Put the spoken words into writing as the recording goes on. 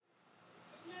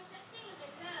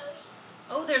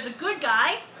there's a good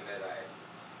guy.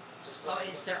 Oh,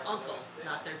 it's their uncle,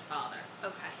 not their father.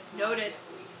 Okay, noted.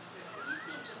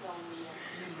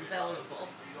 He was eligible,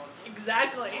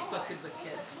 Exactly. but good with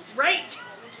kids. Right.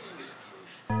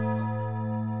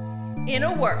 In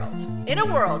a world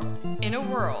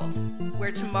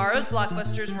where tomorrow's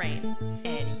blockbusters reign.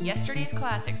 And yesterday's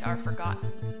classics are forgotten.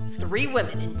 3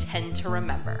 women intend to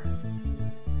remember.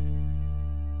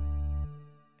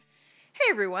 Hey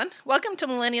everyone, welcome to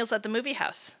Millennials at the Movie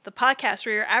House, the podcast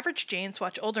where your average Janes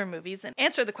watch older movies and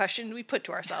answer the question we put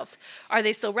to ourselves. Are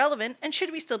they still relevant, and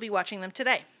should we still be watching them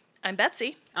today? I'm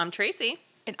Betsy. I'm Tracy.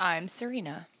 And I'm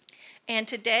Serena. And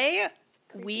today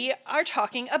we are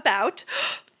talking about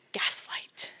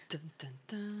Gaslight. Dun, dun,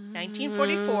 dun.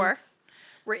 1944,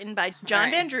 written by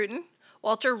John Van Druten,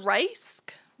 Walter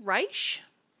Reich,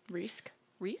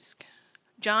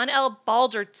 John L.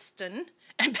 Balderston,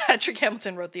 and Patrick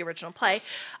Hamilton wrote the original play.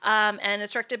 And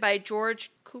it's directed by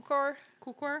George Cukor.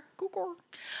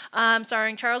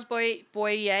 Starring Charles Boyer.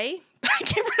 I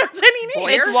can't pronounce any name.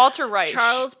 It's Walter Reich.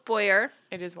 Charles Boyer.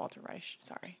 It is Walter Reich.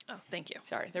 Sorry. Oh, thank you.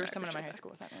 Sorry. There was someone in my high school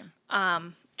with that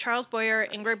name. Charles Boyer,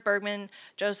 Ingrid Bergman,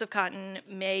 Joseph Cotton,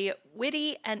 Mae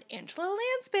Whitty, and Angela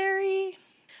Lansbury.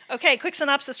 Okay, quick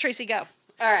synopsis, Tracy, go.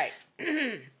 All right.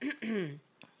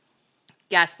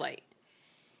 Gaslight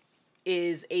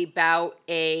is about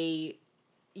a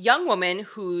young woman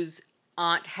whose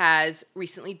aunt has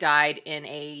recently died in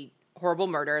a horrible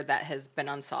murder that has been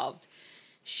unsolved.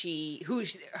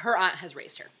 Her aunt has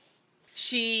raised her.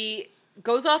 She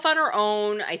goes off on her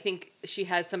own. I think she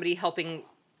has somebody helping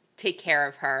take care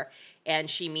of her, and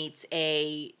she meets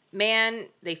a man.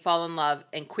 They fall in love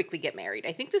and quickly get married.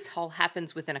 I think this all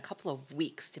happens within a couple of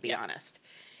weeks, to be honest.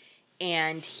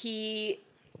 And it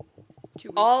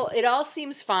all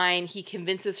seems fine. He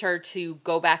convinces her to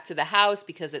go back to the house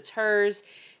because it's hers,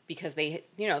 because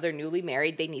they're newly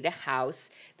married. They need a house.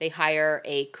 They hire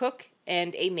a cook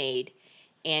and a maid,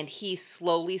 and he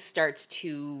slowly starts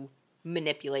to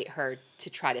manipulate her to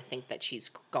try to think that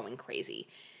she's going crazy.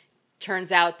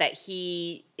 Turns out that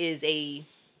he is a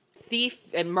thief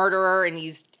and murderer, and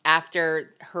he's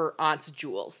after her aunt's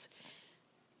jewels.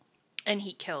 And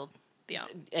he killed the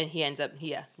aunt. And he ends up,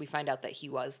 we find out that he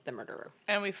was the murderer.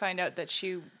 And we find out that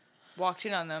she walked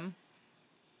in on them,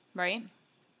 right?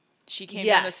 She came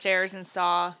down the stairs and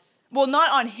saw... Well,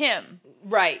 not on him.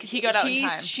 Right. Because he got out in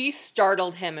time. She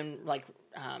startled him and,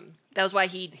 that was why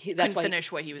he couldn't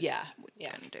finish what he was going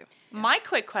to do. My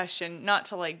quick question, not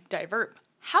to, divert...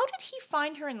 How did he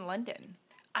find her in London?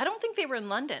 I don't think they were in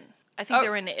London. I think they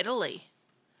were in Italy.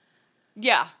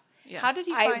 Yeah. How did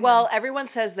he find her? Well, everyone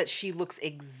says that she looks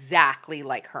exactly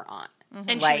like her aunt. Mm-hmm.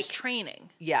 And she was training.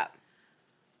 Yeah.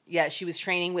 Yeah, she was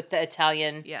training with the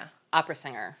Italian opera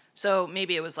singer. So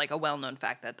maybe it was a well-known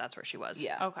fact that that's where she was.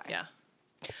 Yeah. Okay. Yeah.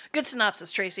 Good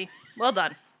synopsis, Tracy. Well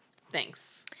done.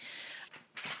 Thanks.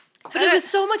 But it was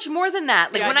so much more than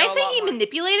that. When I say he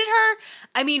manipulated her,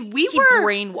 I mean, he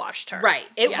brainwashed her. Right.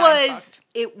 It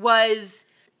was,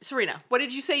 Serena, what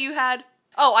did you say you had?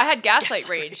 Oh, I had gaslight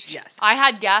rage. Yes. I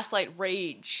had gaslight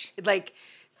rage.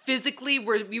 Physically,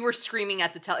 we were screaming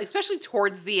at the especially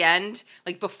towards the end.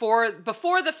 Before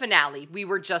the finale, we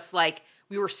were just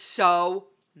we were so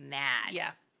mad.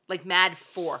 Yeah. Mad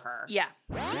for her. Yeah.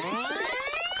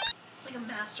 It's like a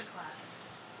masterclass.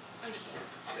 I can't.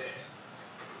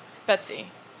 Betsy,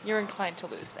 you're inclined to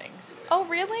lose things. Oh,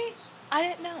 really? I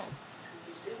didn't know.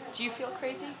 Do you feel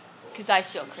crazy? Because I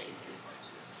feel crazy.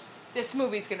 This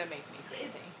movie's going to make me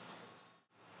crazy.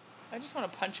 I just want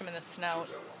to punch him in the snout.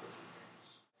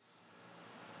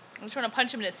 I just want to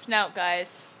punch him in his snout,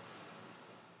 guys.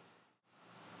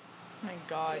 My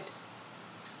God.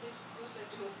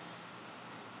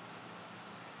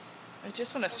 I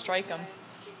just want to strike him.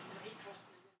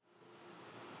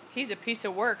 He's a piece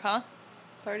of work, huh?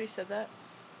 I already said that.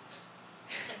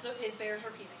 It bears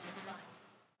repeating. It's fine.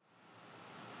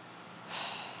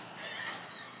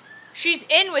 She's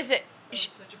in with it. That was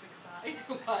such a big sigh.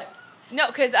 What? No,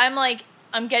 because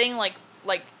I'm getting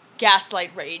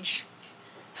gaslight rage.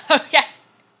 Okay.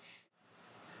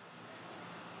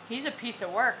 He's a piece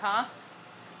of work, huh?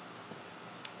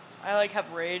 I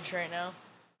have rage right now.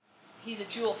 He's a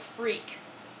jewel freak.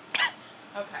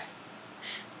 Okay.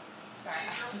 Sorry,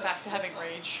 I'm back to having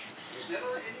rage.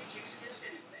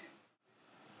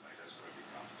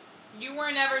 You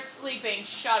were never sleeping.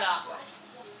 Shut up.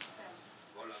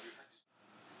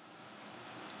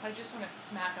 I just want to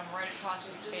smack him right across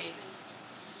his face.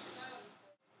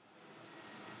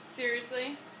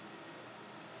 Seriously?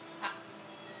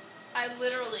 I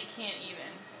literally can't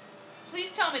even.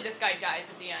 Please tell me this guy dies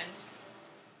at the end.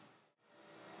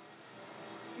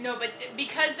 No, but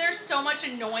because there's so much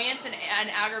annoyance and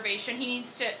aggravation, he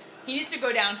needs to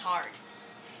go down hard.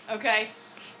 Okay?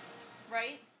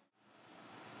 Right?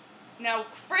 Now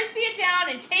frisbee it down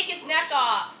and take his neck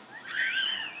off.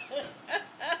 What's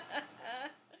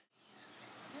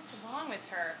wrong with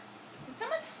her? Can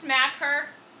someone smack her?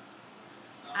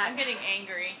 I'm getting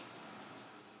angry.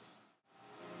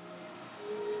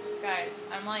 Guys,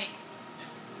 I'm like,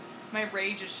 my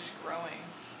rage is just growing.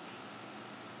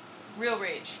 Real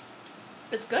rage.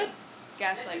 It's good.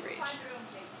 Gaslight rage.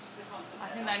 I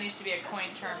think that needs to be a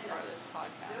coined term for this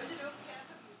podcast.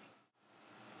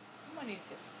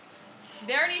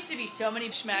 There needs to be so many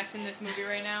schmacks in this movie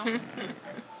right now.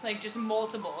 Like, just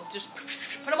multiple. Just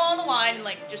put them all on the line and,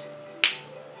 like, just...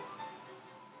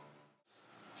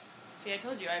 See, I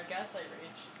told you I have gaslight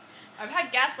rage. I've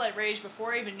had gaslight rage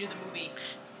before I even knew the movie.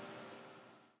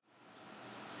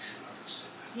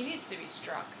 He needs to be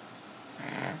struck.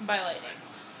 By lightning.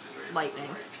 Lightning.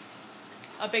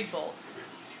 A big bolt.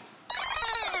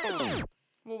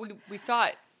 Well, we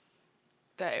thought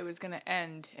that it was going to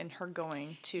end in her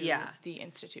going to the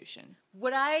institution.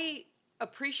 What I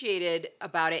appreciated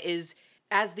about it is,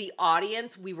 as the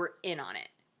audience, we were in on it.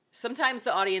 Sometimes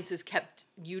the audience is kept,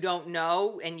 you don't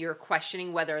know, and you're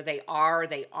questioning whether they are or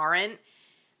they aren't.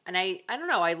 And I don't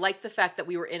know, I like the fact that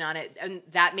we were in on it, and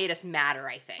that made us matter,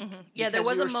 I think. Mm-hmm. Yeah, there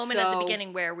was a moment at the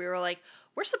beginning where we were like,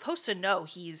 we're supposed to know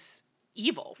he's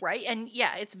evil, right? And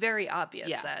yeah, it's very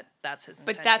obvious that that's his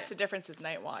intention. But that's the difference with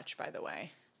Night Watch, by the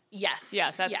way. Yes.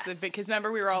 Yeah, that's the because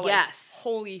remember we were all like,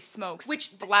 holy smokes, which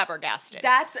flabbergasted.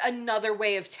 That's another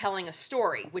way of telling a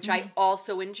story, which I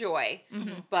also enjoy.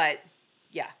 But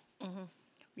yeah.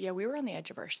 Yeah, we were on the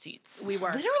edge of our seats. We were.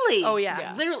 Literally. Oh,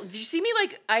 yeah. Literally. Did you see me?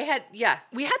 Like,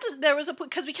 We had to, there was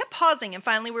because we kept pausing, and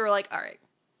finally we were like, all right,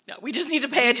 no, we just need to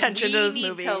pay attention to this movie. We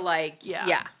need to, like,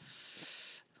 yeah.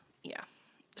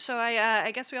 So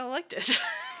I guess we all liked it.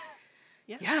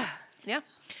 Yeah.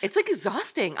 It's, like,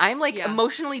 exhausting. I'm, like,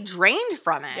 emotionally drained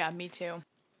from it. Yeah, me too.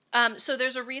 So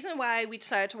there's a reason why we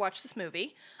decided to watch this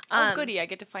movie. Oh, goody, I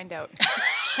get to find out.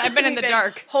 I've been in the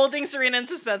dark. Holding Serena in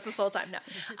suspense this whole time. No.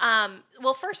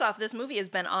 Well, first off, this movie has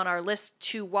been on our list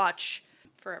to watch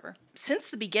forever. Since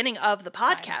the beginning of the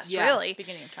podcast, really.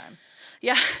 Beginning of time.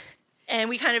 Yeah. And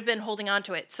we kind of been holding on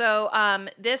to it. So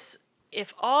this,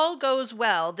 if all goes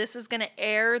well, this is going to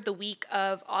air the week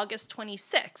of August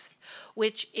 26th,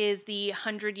 which is the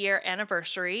 100-year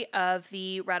anniversary of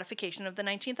the ratification of the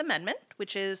 19th Amendment,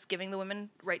 which is giving the women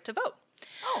right to vote.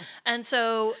 Oh. And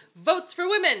so... Votes for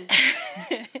women!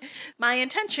 My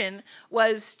intention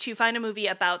was to find a movie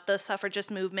about the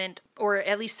suffragist movement, or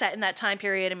at least set in that time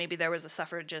period, and maybe there was a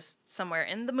suffragist somewhere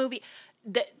in the movie.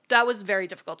 That was very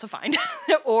difficult to find.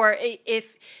 Or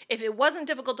if it wasn't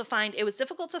difficult to find, it was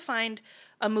difficult to find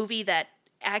a movie that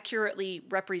accurately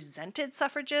represented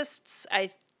suffragists,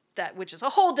 which is a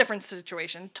whole different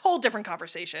situation, whole different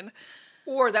conversation.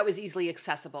 Or that was easily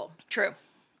accessible. True.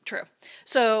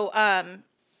 So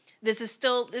this is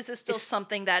still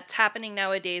something that's happening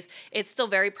nowadays. It's still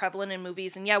very prevalent in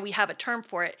movies, and yeah, we have a term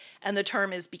for it, and the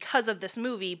term is because of this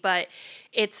movie, but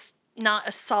it's not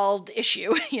a solved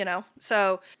issue, you know?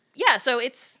 So yeah, so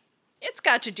it's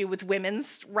got to do with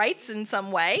women's rights in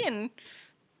some way, and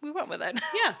we went with it.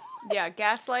 Yeah,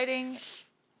 gaslighting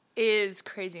is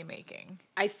crazy making.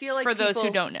 I feel like for those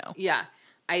who don't know. Yeah.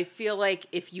 I feel like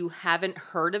if you haven't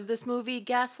heard of this movie,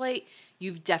 Gaslight,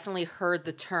 you've definitely heard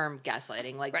the term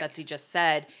gaslighting. Like Betsy just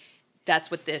said, that's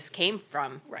what this came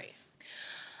from. Right.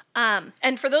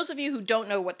 And for those of you who don't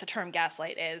know what the term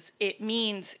gaslight is, it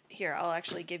means, here, I'll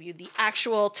actually give you the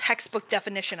actual textbook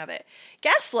definition of it.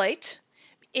 Gaslight,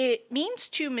 it means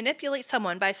to manipulate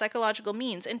someone by psychological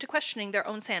means into questioning their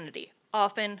own sanity,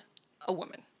 often a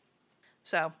woman.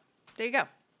 So, there you go.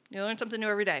 You learn something new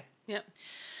every day. Yep.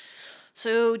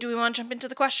 So, do we want to jump into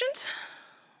the questions?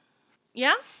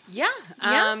 Yeah? Yeah.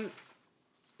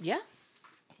 Yeah.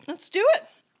 Let's do it.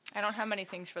 I don't have many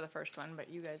things for the first one, but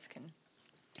you guys can.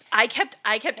 I kept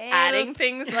adding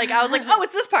things. Like, I was like, oh,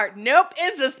 it's this part. Nope,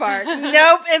 it's this part.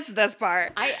 Nope, it's this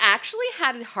part. I actually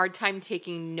had a hard time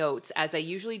taking notes, as I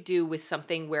usually do with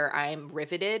something where I'm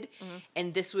riveted. Mm-hmm.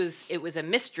 And it was a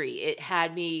mystery. It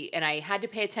had me, and I had to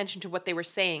pay attention to what they were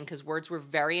saying because words were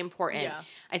very important. Yeah.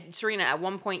 Serena, at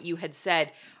one point you had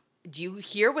said, do you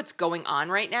hear what's going on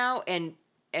right now? And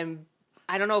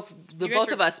I don't know if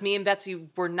both of us, me and Betsy,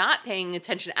 were not paying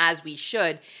attention as we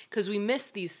should because we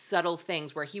missed these subtle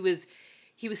things where he was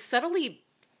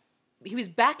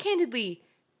backhandedly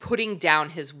putting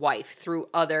down his wife through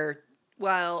other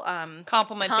while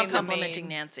complimenting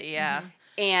Nancy, yeah. Mm-hmm.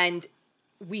 And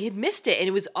we had missed it, and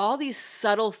it was all these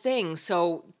subtle things.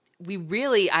 So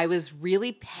I was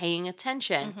really paying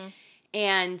attention.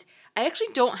 And I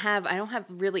actually don't have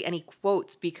really any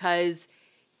quotes because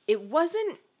it was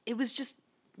just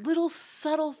little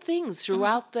subtle things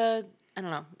throughout I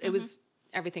don't know.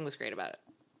 Everything was great about it.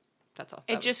 That's all.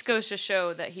 It just goes to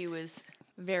show that he was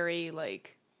very,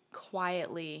 like,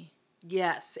 quietly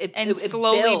yes. and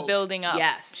slowly built. building up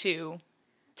Yes. to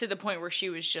the point where she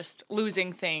was just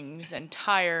losing things and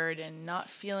tired and not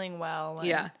feeling well. And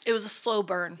Yeah. It was a slow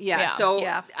burn. Yeah. Yeah. So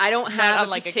Yeah. I don't have a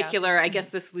unlike a particular, I guess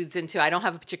this leads into, I don't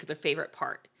have a particular favorite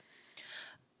part.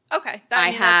 Okay.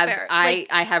 That's fair. Like,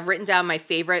 I have written down my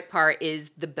favorite part is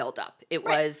the buildup. It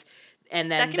was,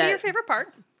 and then that can be your favorite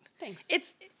part. Thanks.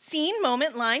 It's scene,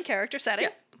 moment, line, character, setting.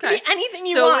 Yeah, Could okay. be anything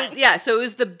you so want. so it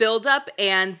was the buildup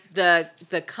and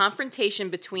the confrontation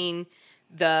between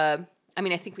I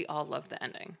mean, I think we all loved the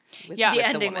ending. Yeah. The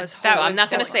ending woman. was So horrible. I'm not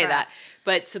going to Holy say crap. that.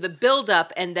 But so the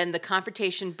buildup and then the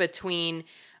confrontation between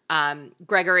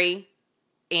Gregory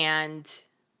and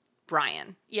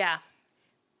Brian. Yeah.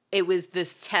 It was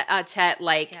this tete-a-tete,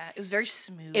 like, Yeah. It was very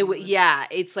smooth.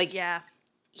 it's like Yeah.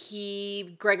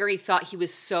 Gregory thought he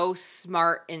was so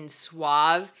smart and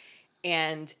suave,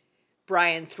 and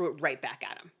Brian threw it right back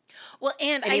at him. Well,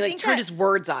 and And I he, think turned that, his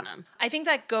words on him. I think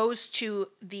that goes to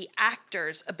the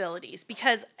actor's abilities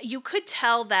because you could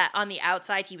tell that on the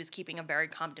outside he was keeping a very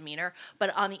calm demeanor,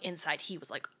 but on the inside he was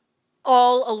like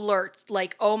all alert,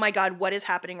 like, oh my God, what is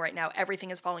happening right now? Everything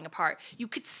is falling apart. You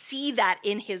could see that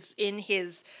in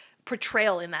his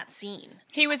portrayal in that scene.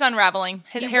 He was unraveling.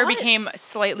 His He hair was. became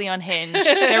slightly unhinged.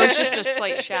 There was just a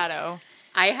slight shadow.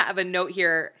 I have a note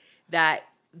here that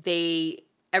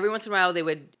every once in a while, they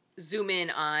would zoom in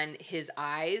on his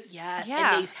eyes. Yes.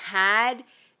 Yeah. And they had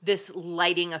this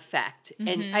lighting effect.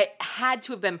 And it had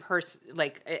to have been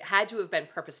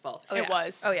purposeful. Oh, It yeah.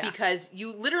 was. Oh yeah. Because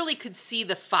you literally could see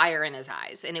the fire in his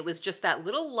eyes. And it was just that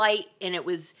little light, and it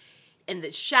was in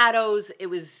the shadows. It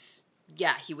was,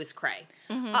 he was cray.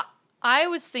 I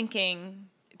was thinking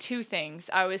two things.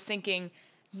 I was thinking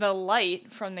the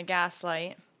light from the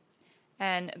gaslight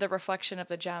and the reflection of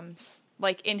the gems,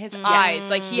 like in his eyes.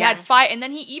 Like he had Yes. fire, and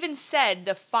then he even said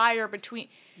the fire between.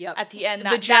 Yep. At the end,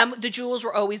 the jewels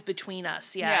were always between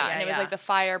us. Yeah. and it was like the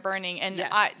fire burning, and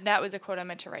Yes. that was a quote I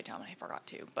meant to write down, and I forgot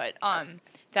to. But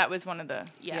that was one of the.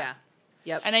 yeah.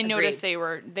 Yep. And I noticed they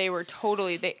were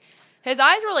totally his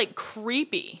eyes were like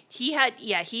creepy. He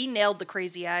nailed the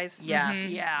crazy eyes. Yeah.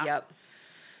 Yeah. Yep.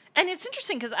 And it's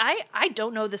interesting because I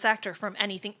don't know this actor from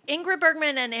anything. Ingrid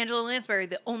Bergman and Angela Lansbury,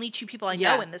 the only two people I know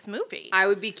Yeah. in this movie. I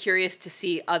would be curious to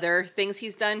see other things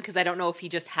he's done because I don't know if he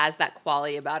just has that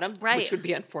quality about him, Right. which would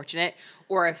be unfortunate,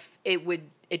 or if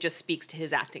it just speaks to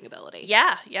his acting ability.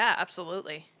 Yeah,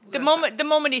 absolutely. The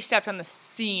moment he stepped on the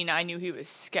scene, I knew he was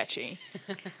sketchy.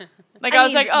 Like I I was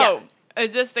mean, like, yeah. oh,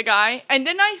 is this the guy? And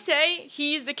didn't I say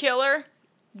he's the killer?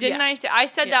 Didn't Yeah. I say? I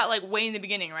said Yeah. that like way in the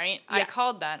beginning, right? I Yeah.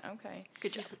 called that. Okay.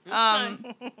 Good job.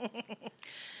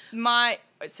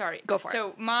 Go for it.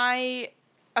 So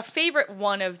a favorite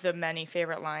one of the many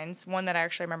favorite lines, one that I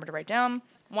actually remember to write down.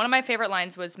 One of my favorite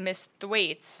lines was Miss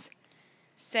Thwaites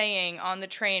saying on the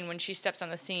train when she steps on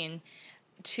the scene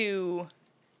to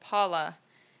Paula,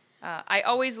 I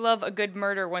always love a good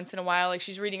murder once in a while. Like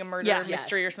she's reading a murder Yeah.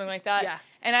 mystery Yes. or something like that. Yeah.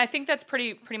 And I think that's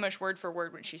pretty much word for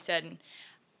word what she said. And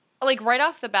like right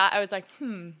off the bat, I was like,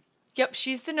 yep,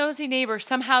 she's the nosy neighbor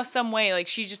somehow, some way. Like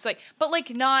she's just like, but like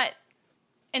not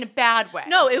in a bad way.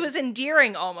 No, it was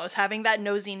endearing almost having that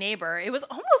nosy neighbor. It was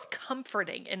almost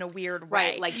comforting in a weird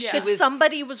way. Right, like she because was,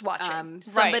 somebody was watching.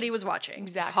 Somebody right. was watching.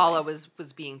 Exactly. Paula was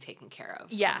being taken care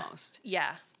of. Yeah. Almost.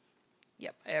 Yeah.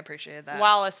 Yep. I appreciated that.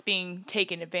 Wallace being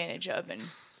taken advantage of and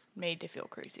made to feel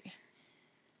crazy.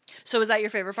 So was that your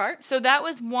favorite part? So that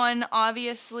was one.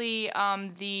 Obviously,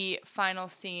 the final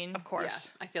scene. Of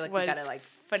course. Yeah. I feel like Was we gotta talk about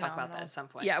phenomenal. that at some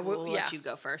point. Yeah, we'll yeah. let you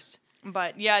go first.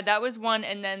 But yeah, that was one.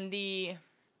 And then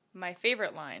my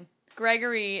favorite line.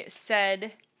 Gregory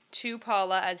said to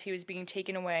Paula as he was being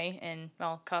taken away in,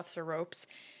 cuffs or ropes,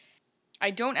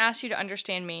 I don't ask you to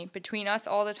understand me. Between us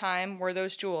all the time were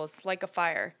those jewels, like a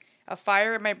fire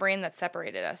in my brain that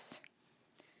separated us.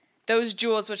 Those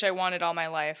jewels which I wanted all my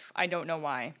life. I don't know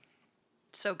why.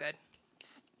 So good.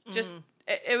 Just,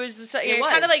 it was just, It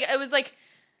kind of was. like, it was like,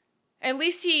 at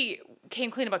least he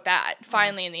came clean about that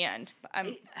finally in the end. I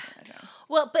don't know.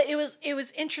 Well, but it was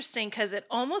interesting because it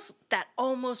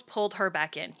almost pulled her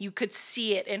back in. You could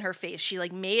see it in her face. She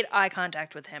like made eye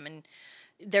contact with him, and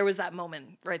there was that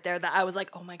moment right there that I was like,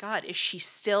 oh my God, is she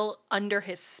still under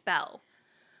his spell?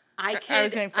 I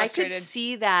was getting could frustrated.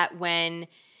 see that when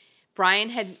Brian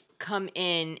had come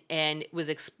in and was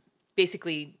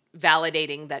basically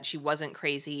validating that she wasn't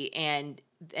crazy, and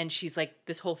and she's like,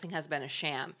 this whole thing has been a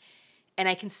sham. And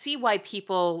I can see why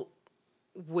people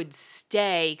would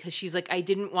stay, because she's like, I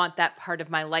didn't want that part of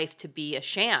my life to be a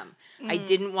sham. I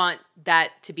didn't want that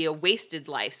to be a wasted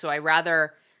life. So I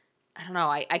don't know,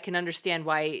 I can understand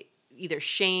why either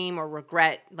shame or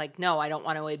regret, like, no, I don't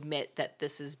want to admit that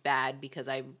this is bad because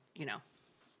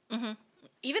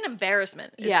Even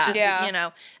embarrassment. It's Yeah. just,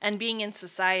 Yeah. and being in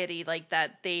society like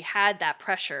that, they had that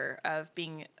pressure of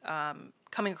being,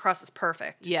 coming across as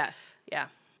perfect. Yes. Yeah.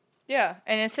 Yeah,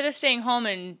 and instead of staying home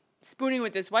and spooning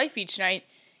with his wife each night,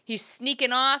 he's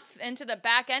sneaking off into the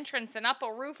back entrance and up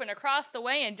a roof and across the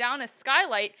way and down a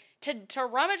skylight to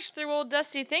rummage through old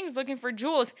dusty things looking for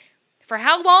jewels. For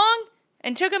how long?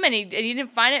 And took him, and he didn't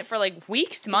find it for like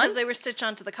weeks, months. Because they were stitched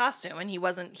onto the costume, and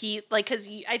because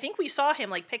I think we saw him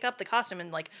like pick up the costume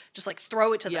and like just like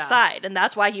throw it to the Yeah. side, and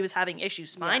that's why he was having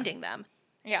issues finding them.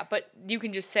 Yeah, but you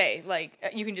can just say, like,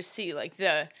 you can just see, like,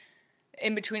 the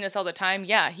in between us all the time.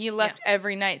 Yeah, he left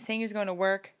every night saying he was going to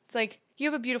work. It's like, you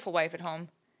have a beautiful wife at home.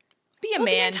 Be a Well,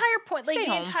 man. the entire point, Stay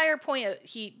home.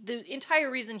 the entire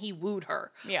reason he wooed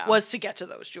her Yeah. was to get to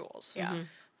those jewels. Yeah.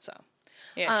 So,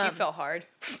 Yeah, she fell hard.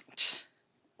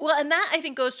 well, and that I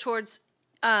think goes towards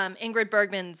Ingrid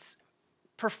Bergman's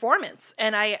performance,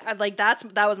 and I like that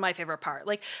was my favorite part.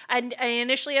 Like, I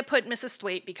initially I put Mrs.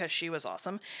 Thwaite because she was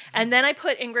awesome, and then I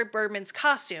put Ingrid Bergman's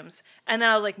costumes, and then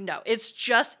I was like, no, it's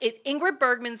just Ingrid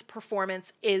Bergman's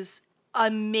performance is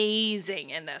amazing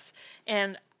in this,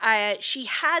 and she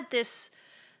had this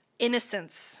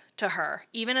innocence to her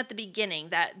even at the beginning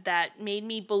that made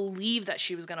me believe that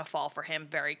she was going to fall for him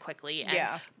very quickly,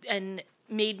 and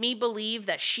made me believe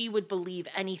that she would believe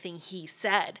anything he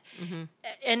said.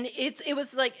 And it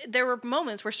was like there were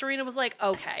moments where Serena was like,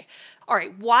 okay, all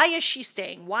right, why is she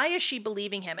staying? Why is she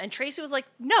believing him? And Tracy was like,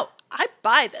 no, I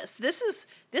buy this. This is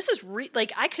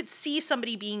like, I could see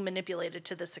somebody being manipulated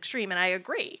to this extreme, and I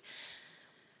agree.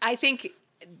 I think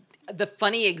the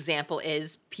funny example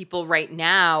is people right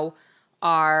now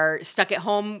are stuck at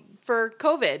home for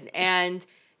COVID, and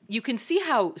you can see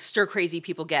how stir crazy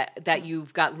people get, that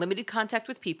you've got limited contact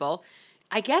with people.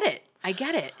 I get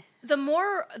it. The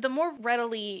more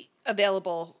readily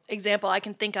available example I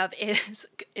can think of is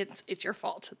it's your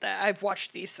fault that I've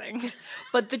watched these things,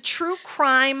 but the true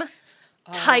crime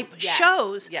type yes,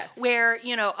 shows yes. where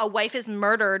a wife is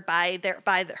murdered by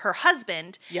her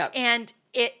husband, Yep. and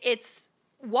it's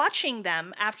watching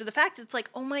them after the fact. It's like,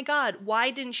 oh my God, why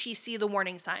didn't she see the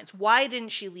warning signs? Why didn't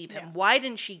she leave him? Why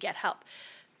didn't she get help?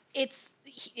 It's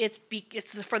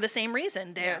for the same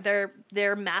reason.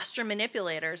 They're master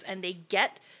manipulators, and they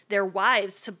get their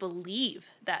wives to believe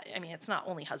that. I mean, it's not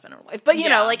only husband and wife, but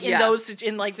in those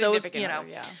Significant other,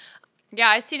 yeah,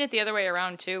 I've seen it the other way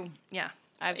around too. yeah.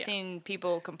 I've seen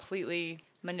people completely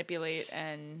manipulate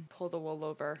and pull the wool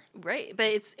over Right, but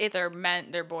it's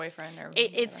their boyfriend or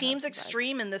it seems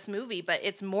extreme in this movie, but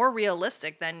it's more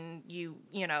realistic than you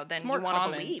want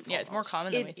to believe. Yeah, it's more almost.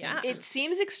 common than we think. Yeah. It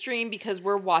seems extreme because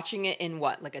we're watching it in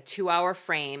like a 2-hour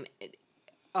frame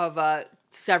of a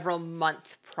several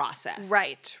month process.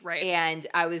 Right. And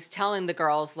I was telling the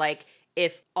girls, like,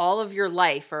 if all of your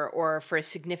life or for a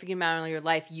significant amount of your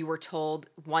life, you were told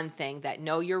one thing, that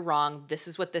no, you're wrong, this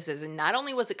is what this is. And not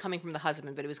only was it coming from the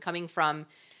husband, but it was coming from,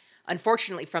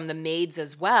 unfortunately, from the maids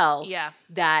as well. Yeah.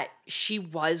 That she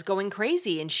was going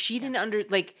crazy, and she didn't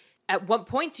at what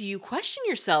point do you question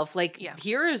yourself? Like,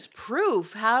 here is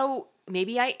proof how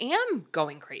maybe I am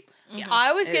going crazy. Yeah.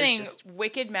 I was It was getting just-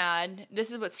 wicked mad. This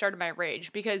is what started my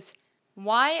rage, because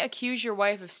why accuse your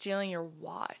wife of stealing your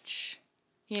watch?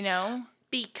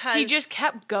 Because He just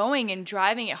kept going and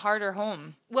driving it harder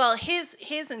home. well, his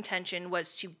intention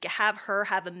was to have her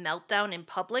have a meltdown in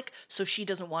public, so she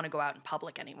doesn't want to go out in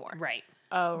public anymore. Right.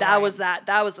 Oh, That was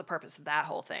the purpose of that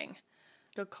whole thing.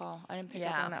 Good call. I didn't pick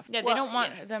Yeah. up on that. Yeah, Well, they don't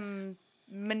want them.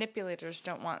 Manipulators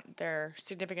don't want their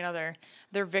significant other,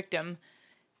 their victim,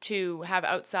 to have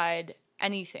outside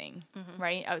anything,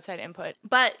 right? Outside input.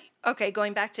 But okay,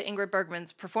 going back to Ingrid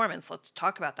Bergman's performance, let's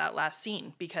talk about that last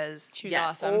scene, because She was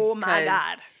Yes. awesome. oh my 'cause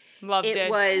God. Loved it.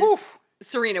 It was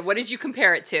Serena. What did you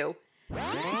compare it to?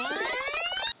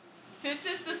 This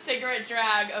is the cigarette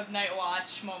drag of Night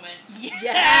Watch moment.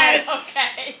 Yes.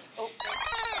 Okay.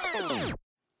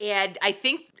 And I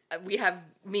think we have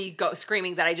me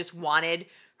screaming that I just wanted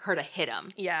her to hit him.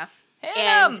 Yeah. Hit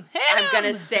And him! Hit I'm going to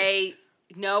him! say,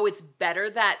 no, it's better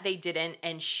that they didn't.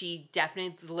 And she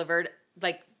definitely delivered,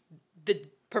 like, the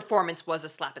performance was a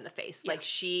slap in the face. Like,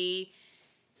 she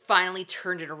finally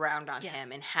turned it around on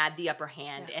him and had the upper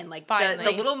hand. And, like, the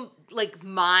Finally. little, like,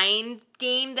 mind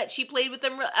game that she played with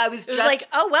them, I was It was just like,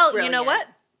 oh, well, you know brilliant. what?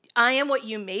 I am what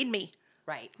you made me.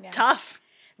 Right. Tough.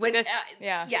 When This-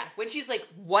 yeah. when she's like,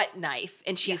 "What knife?"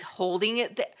 and she's holding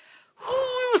it.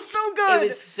 Oh, it was so good. It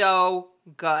was so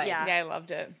good. Yeah. Yeah, I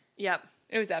loved it. Yep.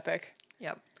 It was epic.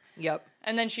 Yep. Yep.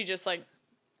 And then she just like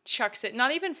chucks it,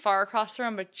 not even far across the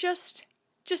room, but just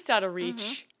out of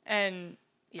reach. And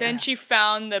then she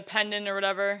found the pendant or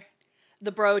whatever.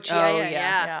 The brooch. Oh, Yeah.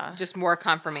 Yeah. Just more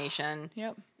confirmation.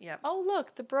 Yep. Yep. Oh,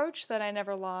 look, the brooch that I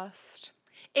never lost.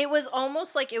 It was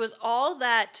almost like it was all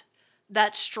that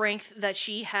strength that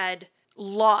she had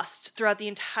lost throughout the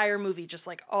entire movie, just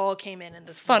like all came in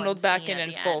this Funneled one back scene in at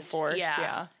the full end. force.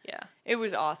 Yeah. It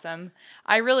was awesome.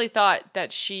 I really thought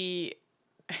that she,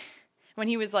 when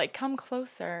he was like, come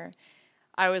closer,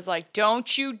 I was like,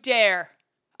 don't you dare.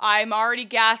 I'm already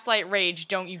gaslight rage.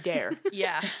 Don't you dare.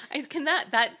 Yeah.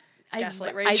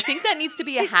 Gaslight I rage. think that needs to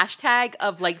be a hashtag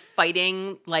of like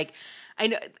fighting. Like, I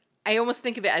know, I almost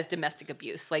think of it as domestic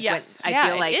abuse. Like, Yes. when Yeah, I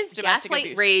feel it like is domestic gaslight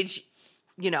abuse. rage,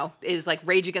 is like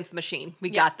rage against the machine. We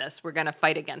got this. We're gonna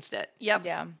fight against it. Yep.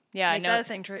 Yeah. Yeah, I Make know. that a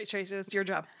thing, Tracy. It's your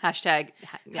job. Hashtag.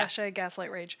 Hashtag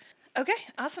gaslight rage. Okay.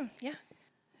 Awesome. Yeah.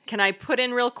 Can I put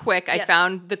in real quick? I Yes.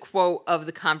 found the quote of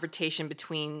the confrontation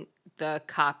between the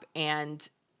cop and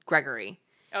Gregory.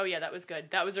 Oh, yeah, that was good.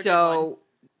 That was a good one. So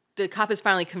the cop has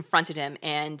finally confronted him,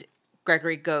 and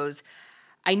Gregory goes,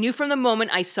 "I knew from the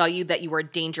moment I saw you that you were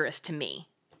dangerous to me."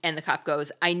 And the cop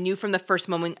goes, "I knew from the first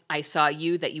moment I saw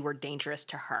you that you were dangerous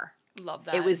to her." Love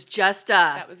that. It was just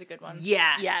That was a good one.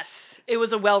 yes. Yes. It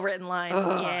was a well-written line.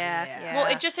 Oh, yeah. yeah. Well,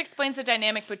 it just explains the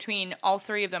dynamic between all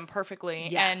three of them perfectly.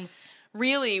 Yes. And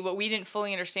really, what we didn't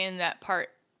fully understand in that part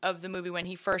of the movie when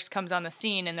he first comes on the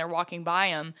scene and they're walking by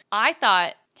him, I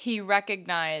thought he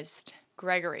recognized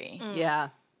Gregory Yeah.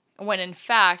 when in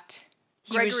fact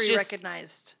he Gregory was just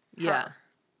recognized her. Yeah.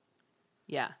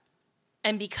 Yeah.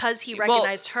 And because he well,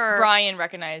 recognized her, Brian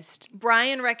recognized.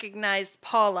 Brian recognized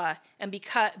Paula,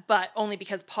 but only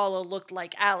because Paula looked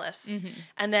like Alice. Mm-hmm.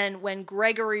 And then when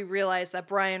Gregory realized that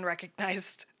Brian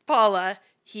recognized Paula,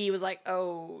 he was like,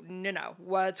 "Oh no,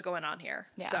 what's going on here?"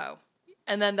 Yeah. So,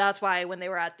 and then that's why when they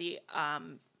were at the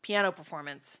piano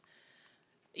performance,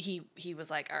 he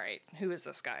was like, "All right, who is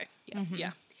this guy?"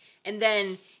 Yeah. And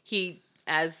then he,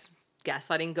 as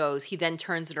gaslighting goes, he then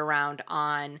turns it around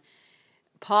on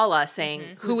Paula saying,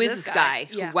 "Who Who's is this this guy?" guy?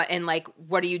 Yeah. What, and like,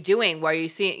 what are you doing? Why are you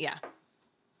seeing?" Yeah.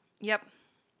 Yep.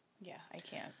 Yeah, I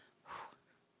can't.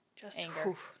 Just Anger.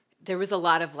 whew. There was a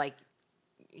lot of like,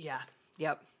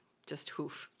 just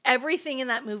hoof. Everything in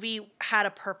that movie had a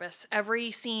purpose.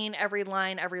 Every scene, every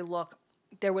line, every look,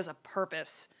 there was a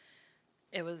purpose.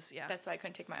 It was, yeah. That's why I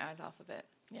couldn't take my eyes off of it.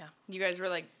 Yeah. You guys were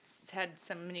like had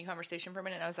some mini conversation for a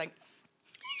minute, and I was like,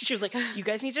 She was like, "You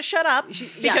guys need to shut up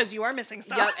because you are missing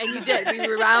stuff." Yeah, and you did. We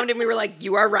rewound and we were like,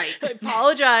 "You are right."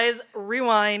 Apologize.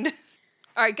 Rewind.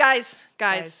 All right, guys,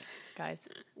 guys.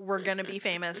 we're gonna be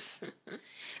famous.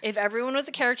 If everyone was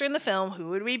a character in the film, who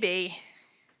would we be?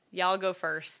 Y'all go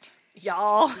first.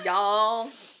 Y'all. Y'all.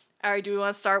 All right, do we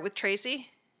want to start with Tracy?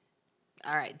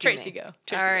 All right. Tracy, go.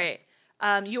 Tracy, All go.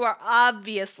 right. You are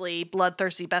obviously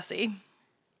bloodthirsty Bessie,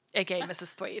 aka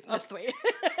Mrs. Thwaite. Miss Thwaite.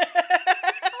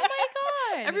 Oh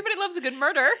my god. Everybody loves a good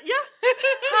murder. Yeah.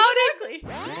 How exactly?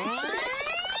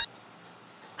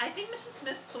 I think Mrs.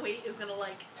 Miss Thwaite is gonna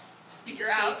like Figure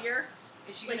the out. savior.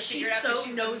 Is she Like gonna she's figure it out 'cause so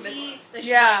she's a nosy. mystery? That she's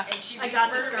Yeah. like, And she I reads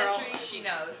got this murder girl. mysteries, she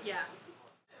knows. Yeah.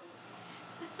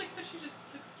 Like how she just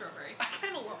took a strawberry. I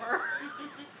kind of love her.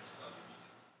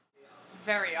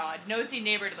 Very odd. Nosy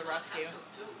neighbor to the rescue.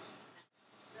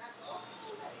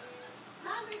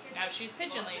 Now she's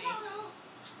Pigeon Lady.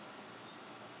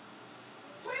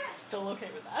 Still okay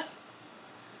with that,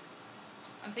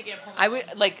 I'm thinking of Home I Alone.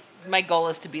 would like. My goal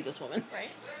is to be this woman. right?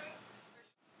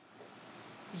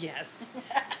 Yes.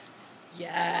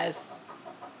 Yes.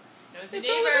 Nosy It's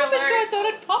neighbor always open, so I alert. thought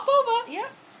I'd pop over. Yeah.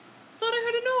 Thought I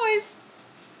heard a noise.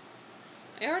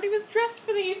 I already was dressed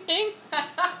for the evening.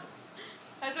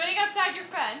 I was waiting outside your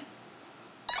fence.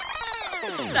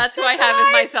 That's who I That's have what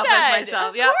as myself I as said. myself.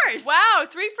 Of Yep. course. Wow,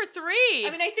 3 for 3. I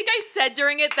mean, I think I said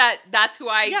during it that that's who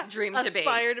I dream to be.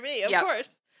 Aspire to be, of Yep.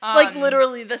 course. Like Um,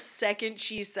 literally the second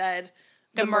she said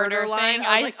the murder line, thing,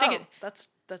 I I was was like, thinking- "Oh,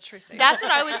 that's Tracy." That's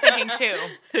what I was thinking too.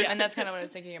 And that's kind of what I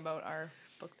was thinking about our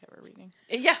book that we're reading.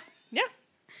 Yeah, yeah.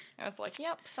 I was like,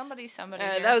 yep, somebody.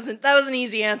 That was an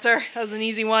easy answer. That was an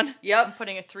easy one. I'm Yep.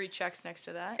 putting a 3 checks next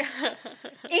to that.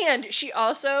 And she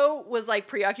also was like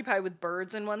preoccupied with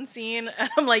birds in one scene, and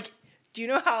I'm like, do you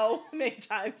know how many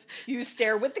times you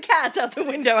stare with the cats out the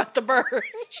window at the bird?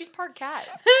 She's part cat.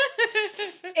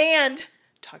 And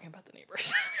talking about the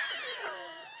neighbors.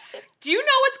 Do you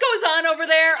know what goes on over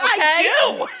there? Okay.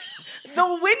 I do.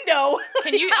 The window.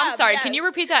 Can you? I'm Yeah, sorry. Can you yes.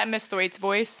 repeat that in Miss Thwaite's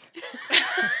voice?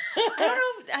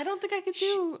 I don't think I could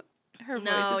do her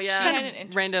No, voice. It's yeah. kind She had of an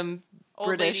interesting- random Old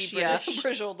British. lady Yeah. British.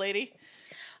 British old lady.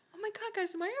 Oh my god,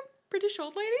 guys, am I a British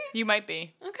old lady? You might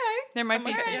be. Okay. There might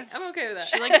be. okay. some- Alright, I'm okay with that.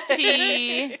 She likes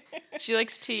tea. She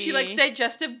likes tea. She likes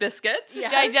digestive biscuits.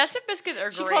 Yeah. digestive biscuits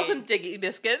are She great. calls them diggy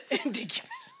biscuits.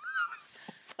 Ridiculous. That was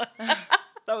so funny.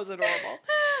 That was adorable.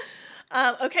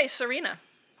 Okay, Serena.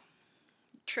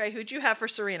 Trey, who'd you have for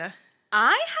Serena?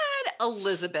 I had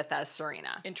Elizabeth as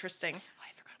Serena Interesting. Oh,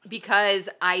 I forgot about because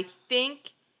I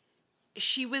think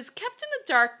she was kept in the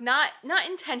dark, not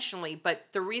intentionally, but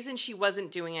the reason she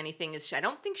wasn't doing anything is I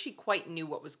don't think she quite knew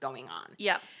what was going on.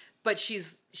 Yeah. But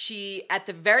she at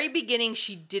the very beginning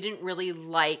she didn't really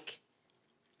like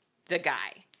the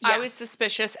guy. I was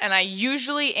suspicious, and I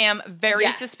usually am very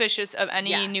Yes. suspicious of any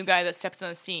Yes. new guy that steps on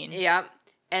the scene. Yeah.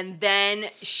 And then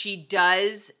she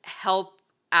does help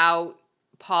out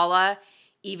Paula,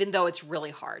 even though it's really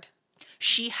hard.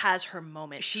 She has her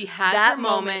moment. She has that her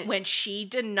moment. when she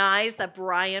denies that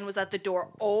Brian was at the door.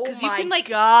 Oh my Because you can like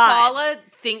God. Paula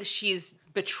thinks she's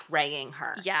betraying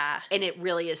her. Yeah. And it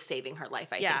really is saving her life,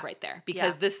 I Yeah. think, right there.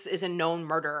 Because Yeah. this is a known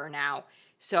murderer now.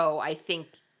 So I think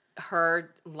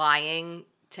her lying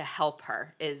to help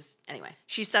her is anyway.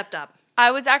 She stepped up.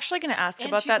 I was actually going to ask And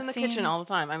about she's that in the scene. kitchen all the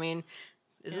time. I mean,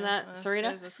 isn't that That's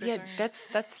Serena? good, that's good, Yeah, Serena.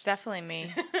 that's definitely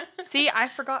me. See, I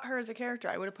forgot her as a character.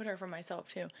 I would have put her for myself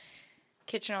too.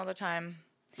 Kitchen all the time.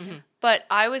 Mm-hmm. But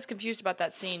I was confused about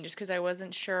that scene just because I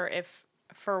wasn't sure if,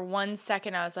 for 1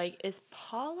 second, I was like, is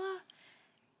Paula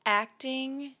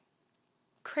acting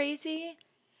crazy?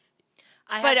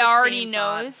 I had But the already same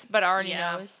thought. knows. But already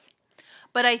Yeah. knows.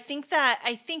 But I think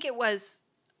it was.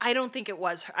 I don't think it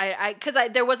was her. Because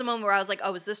there was a moment where I was like,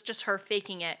 oh, is this just her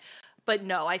faking it? But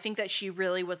no, I think that she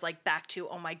really was like back to,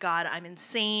 oh my God, I'm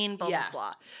insane, blah, Yeah. blah,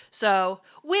 blah. So,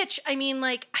 which, I mean,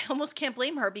 like, I almost can't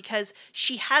blame her because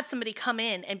she had somebody come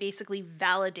in and basically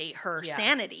validate her Yeah.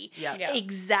 sanity Yeah. Yeah.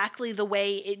 exactly the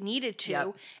way it needed to.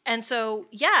 Yep. And so,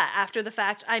 yeah, after the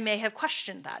fact, I may have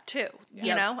questioned that too. You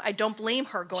Yep. know, I don't blame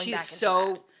her going She's back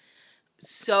into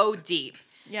so deep.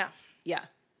 that. Yeah. Yeah.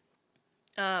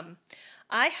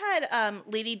 I had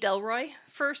Lady Delroy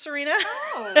for Serena.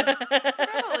 Oh.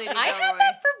 I had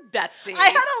that for Betsy. I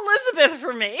had Elizabeth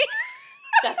for me.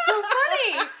 That's so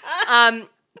funny.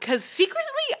 Because secretly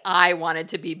I wanted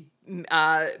to be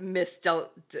Miss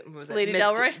Lady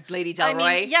Delroy? Lady I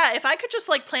Delroy. mean, yeah, if I could just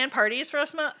like plan parties for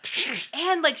us,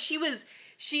 And like she was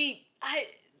She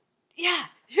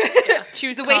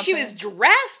was the way she was confident.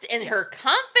 dressed and her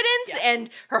confidence Yeah. and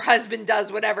her husband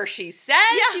does whatever she says.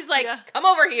 Yeah, She's like, yeah. come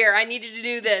over here. I need you to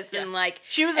do this. Yeah. And like,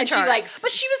 she was in and charge. she like, but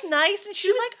she was nice, and she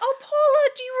was like, "Oh, Paula,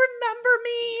 do you remember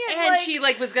me?" and like, she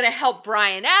like was gonna help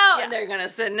Brian out, Yeah. and they're gonna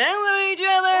sit next to each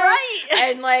other, Right.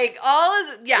 And like all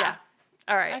of yeah.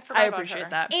 All right, I forgot I about appreciate her.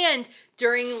 that. And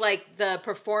during like the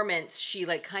performance, she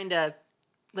like kind of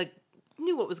like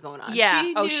knew what was going on. Yeah.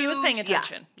 She She was knew- paying yeah,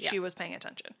 attention. yeah. She was paying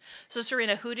attention. So,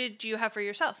 Serena, who did you have for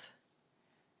yourself?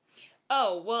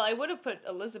 Oh, well, I would have put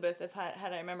Elizabeth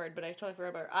had I remembered, but I totally forgot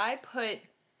about her. I put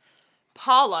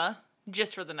Paula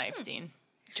just for the knife scene.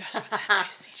 Just for that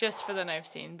nice scene. Just for the knife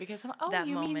scene. Because I'm, That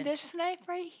you moment. mean this knife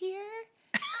right here?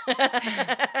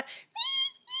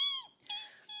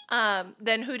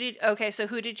 Then who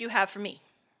did you have for me?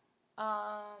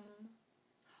 I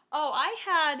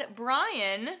had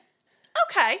Brian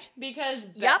Okay. because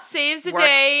Yep. Bet saves the Works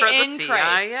day for the in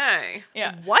Christ. CIA.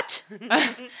 Yeah. What?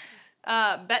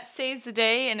 Bet saves the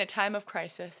day in a time of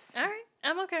crisis. All right.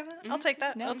 I'm okay with that. I'll take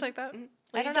that. No. I'll take that.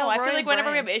 I don't know. I feel like whenever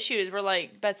we have issues, we're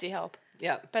like, Betsy, help.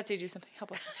 Yeah. Betsy, do something.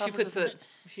 Help us. She Help us puts with the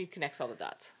she connects all the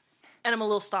dots. And I'm a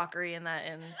little stalkery in that,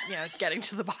 and getting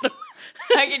to the bottom.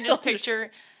 I can just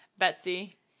picture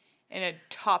Betsy in a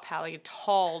top hat, like a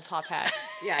tall top hat.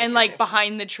 Yeah, I And can like too.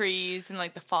 behind the trees and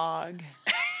like the fog.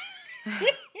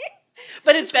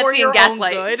 But it's for Betsy your and own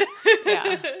Gaslight. good.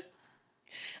 Yeah.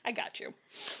 I got you.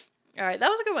 All right, that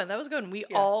was a good one. That was a good one. We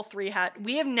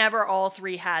have never all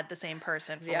three had the same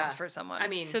person for someone. I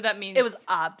mean, So that means it was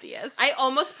obvious. I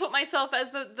almost put myself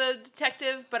as the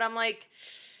detective, but I'm like,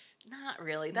 not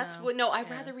really. That's No. what. No, I'd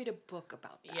rather read a book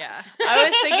about that. yeah. I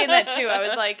was thinking that too. I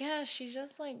was like, yeah, she's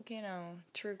just like,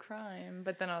 true crime.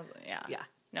 But then I was like, yeah. Yeah.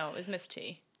 No, it was Miss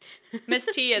T. Miss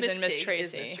T as in Miss T is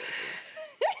Tracy. Miss Tracy.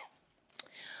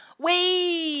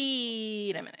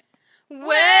 Wait a minute.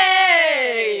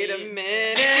 Wait a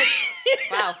minute.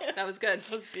 Wow, that was good.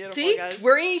 That was beautiful, See, guys.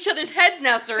 we're in each other's heads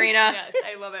now, Serena. Yes,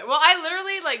 I love it. Well, I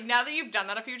literally like now that you've done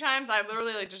that a few times, I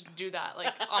literally like just do that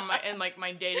like on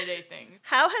my day-to-day thing.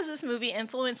 How has this movie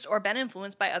influenced or been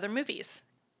influenced by other movies?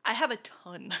 I have a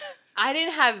ton. I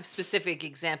didn't have specific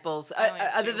examples only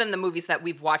have other two. than the movies that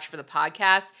we've watched for the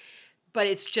podcast, But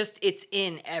it's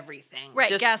in everything. Right,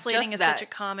 Just gaslighting is that. such a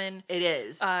common It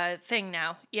is. thing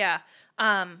now. Yeah.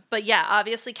 But yeah,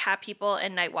 obviously Cat People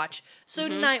and Night Watch. So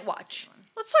Night Watch.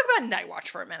 Let's talk about Night Watch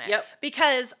for a minute. Yep.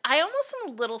 Because I almost am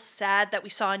a little sad that we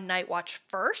saw Night Watch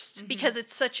first because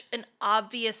it's such an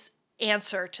obvious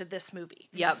answer to this movie.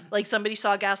 Yep. Like somebody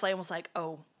saw Gaslight and was like,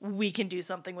 oh, we can do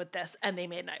something with this. And they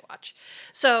made Night Watch.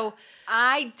 So.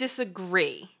 I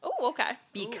disagree. Oh, okay.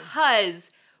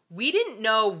 Because we didn't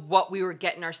know what we were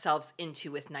getting ourselves into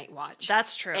with Night Watch.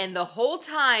 That's true. And the whole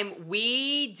time,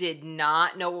 we did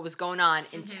not know what was going on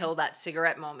until that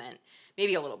cigarette moment.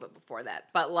 Maybe a little bit before that.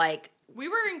 But like... We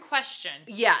were in question.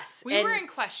 Yes. We were in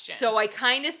question. So I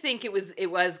kind of think it was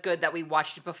good that we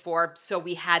watched it before, so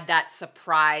we had that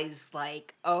surprise,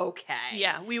 like, okay.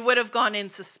 Yeah, we would have gone in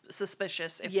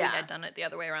suspicious if we had done it the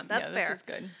other way around. That's fair. This is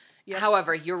good. Yep.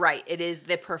 However, you're right. It is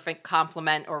the perfect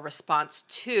complement or response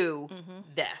to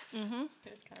this.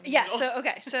 Yeah,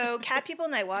 so Cat People,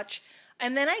 Night Watch.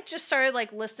 And then I just started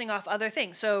like listing off other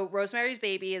things. So Rosemary's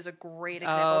Baby is a great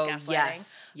example of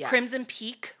gaslighting. Yes. Crimson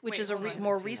Peak, which Wait, is a hold on, I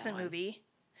more seen recent that one. movie.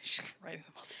 She's writing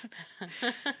them all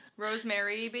down.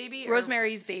 Rosemary Baby? Or-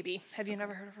 Rosemary's Baby. Have you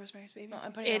never heard of Rosemary's Baby? No,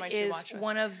 I'm putting it on my It is to-watch list.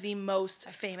 one of the most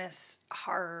famous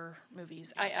horror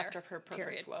movies out I there. effed up her perfect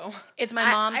period. flow. It's my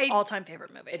mom's I- all-time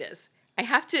favorite movie. It is. I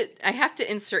have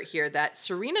to insert here that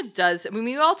Serena does. I mean,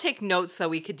 we all take notes so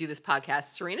we could do this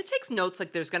podcast. Serena takes notes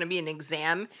like there's going to be an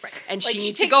exam, and Like, she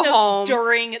needs to takes go notes home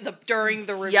during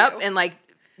the review. Yep, and like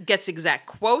gets exact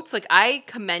quotes. Like I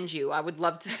commend you. I would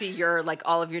love to see your like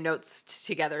all of your notes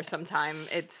together sometime.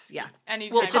 It's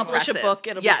Anytime. We'll publish a book.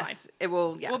 It'll be fine. It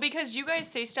will. Yeah. Well, because you guys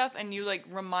say stuff and you like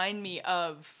remind me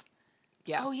of.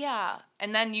 Yeah. Oh yeah,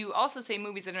 and then you also say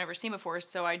movies that I've never seen before,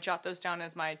 so I jot those down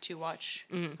as my to watch.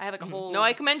 I have like a whole No,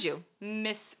 I commend you.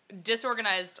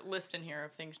 disorganized list in here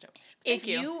of things to. If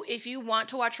you want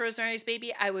to watch Rosemary's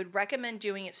Baby, I would recommend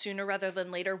doing it sooner rather than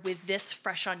later with this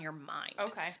fresh on your mind.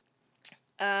 Okay.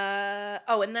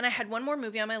 And then I had one more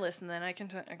movie on my list, and then I can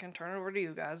turn it over to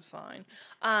you guys. Fine.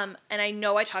 And I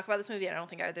know I talk about this movie. I don't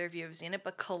think either of you have seen it,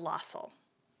 but Colossal.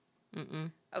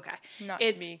 Okay.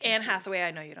 It's Anne Hathaway.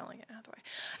 I know you don't like Anne Hathaway.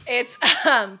 It's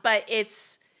but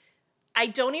it's. I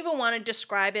don't even want to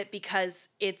describe it because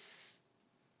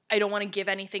I don't want to give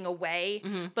anything away.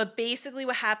 But basically,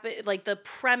 what happened? Like the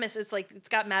premise, it's like it's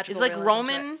got magical. It's like realism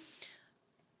to Roman.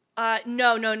 it.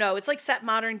 No. It's like set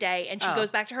modern day, and she goes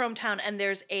back to her hometown, and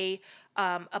there's a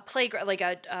playground, like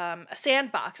a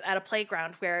sandbox at a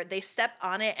playground where they step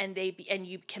on it, and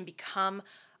you can become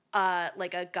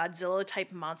like a Godzilla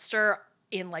type monster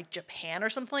in like Japan or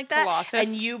something like that. Colossus.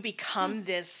 And you become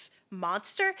this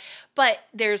monster, but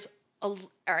there's all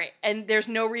right, and there's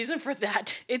no reason for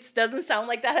that. It doesn't sound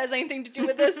like that has anything to do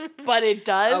with this, but it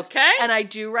does. Okay. And I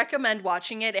do recommend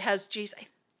watching it. It has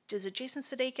is it Jason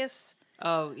Sudeikis?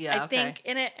 Oh yeah. I think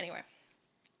in it. Anyway,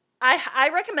 I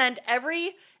recommend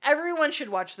everyone should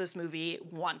watch this movie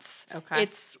once. Okay.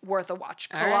 It's worth a watch.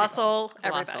 All right. Colossal,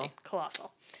 Colossal. everybody.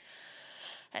 Colossal.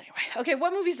 Anyway, okay,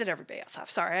 what movies did everybody else have?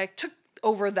 Sorry, I took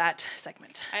over that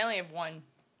segment. I only have one,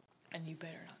 and you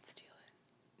better not steal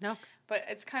it. No. But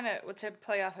it's kind of to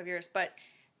play off of yours. But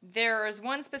there was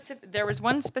one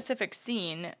specific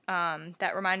scene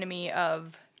that reminded me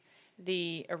of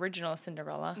the original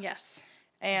Cinderella. Yes.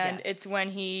 And Yes. it's when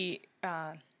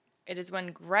it is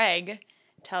when Greg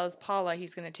tells Paula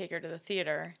he's going to take her to the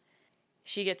theater.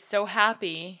 She gets so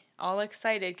happy, all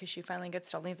excited because she finally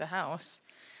gets to leave the house.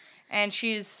 And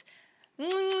she's,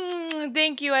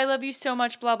 thank you, I love you so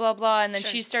much, blah, blah, blah. And then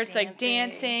she starts like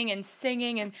dancing and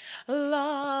singing and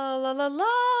la, la, la,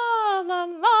 la, la,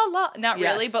 la, la. Not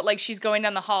really, Yes. but like she's going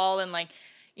down the hall and like,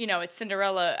 it's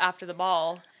Cinderella after the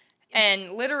ball.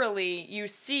 And literally you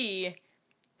see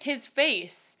his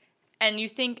face and you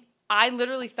think, I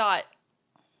literally thought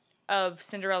of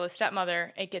Cinderella's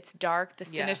stepmother. It gets dark, the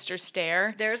sinister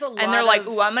stare. There's a lot and they're like, of-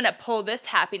 ooh, I'm going to pull this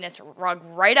happiness rug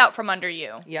right out from under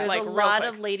you. Yeah. There's like, a real lot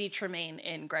quick. of Lady Tremaine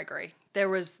in Gregory.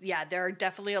 There are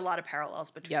definitely a lot of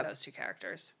parallels between those two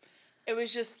characters. It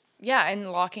was just, and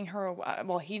locking her away.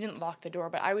 Well, he didn't lock the door,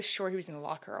 but I was sure he was going to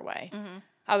lock her away. Mm-hmm.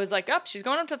 I was like, she's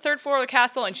going up to the third floor of the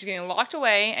castle, and she's getting locked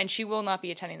away, and she will not be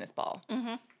attending this ball.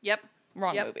 Mm-hmm. Yep.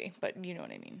 Wrong movie, but you know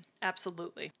what I mean.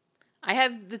 Absolutely.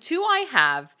 The two I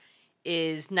have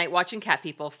is Night Watch and Cat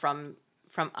People from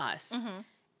us.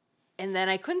 And then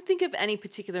I couldn't think of any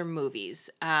particular movies.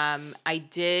 I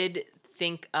did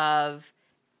think of,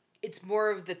 it's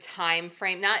more of the time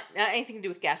frame, not anything to do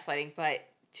with gaslighting, but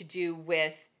to do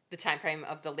with the time frame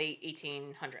of the late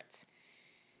 1800s.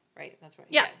 Right? That's right.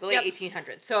 Yeah. The late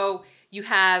 1800s. So you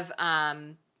have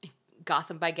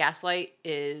Gotham by Gaslight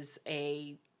is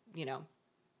a,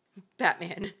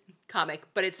 Batman comic,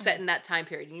 but it's set in that time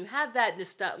period. And you have that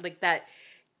that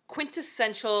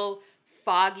quintessential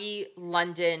foggy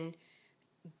London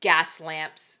gas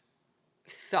lamps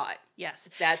thought. Yes.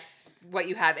 That's what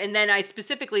you have. And then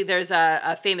there's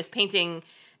a famous painting,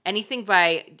 anything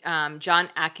by John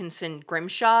Atkinson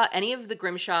Grimshaw. Any of the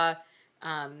Grimshaw,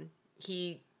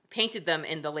 he painted them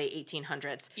in the late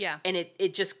 1800s. Yeah. And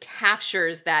it just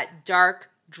captures that dark,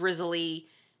 drizzly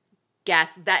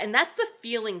gas. And that's the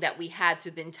feeling that we had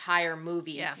through the entire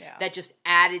movie. Yeah. That just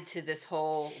added to this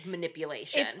whole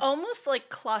manipulation. It's almost like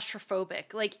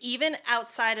claustrophobic. Like even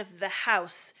outside of the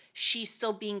house, she's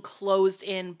still being closed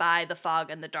in by the fog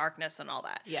and the darkness and all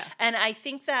that. Yeah. And I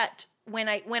think that when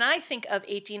I think of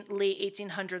late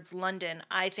 1800s London,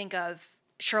 I think of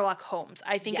Sherlock Holmes.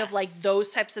 I think of like Yes.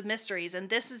 those types of mysteries. And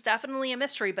this is definitely a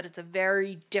mystery, but it's a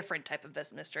very different type of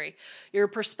mystery. Your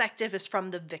perspective is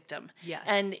from the victim. Yes.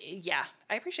 And yeah,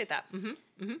 I appreciate that.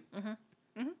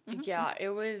 Yeah, it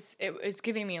was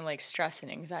giving me like stress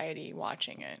and anxiety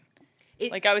watching it.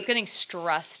 It- Like I was getting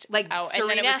stressed Like out,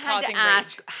 Serena and then it was had causing to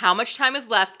ask rage. how much time is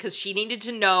left because she needed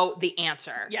to know the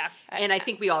answer. Yeah. And I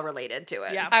think we all related to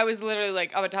it. Yeah. I was literally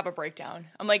like, I would have a breakdown.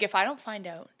 I'm like, if I don't find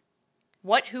out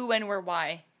what, who, when, where,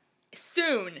 why,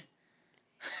 soon,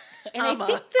 And I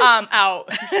think I'm out.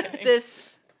 I'm just kidding.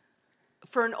 this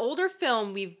for an older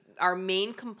film, our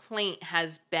main complaint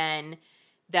has been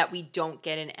that we don't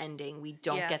get an ending. We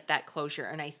don't Yeah. get that closure.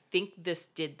 And I think this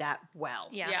did that well.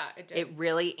 Yeah. Yeah, it did. It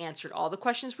really answered all the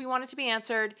questions we wanted to be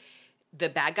answered. The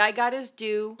bad guy got his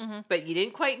due, but you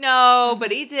didn't quite know,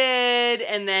 but he did.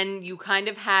 And then you kind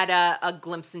of had a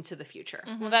glimpse into the future.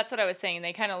 Well, that's what I was saying.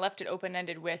 They kind of left it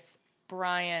open-ended with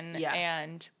Brian Yeah.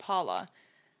 and Paula.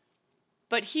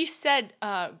 But he said,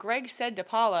 Greg said to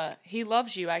Paula, he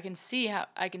loves you. I can see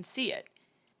it.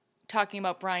 Talking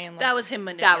about Brian. That was him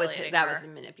That was manipulating that her. was the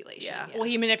manipulation. Yeah. Well,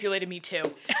 he manipulated me too.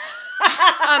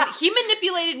 He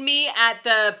manipulated me at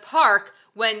the park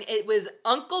when it was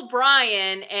Uncle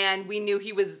Brian and we knew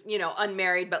he was,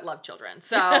 unmarried but loved children.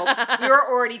 So we were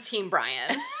already Team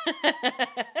Brian.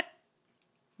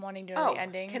 Wanting to know the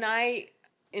ending. Can I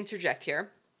interject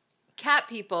here? Cat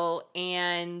People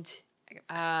and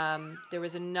there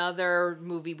was another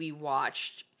movie we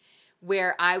watched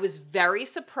where I was very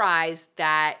surprised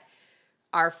that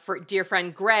our dear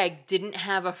friend Greg didn't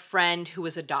have a friend who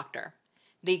was a doctor.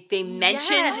 They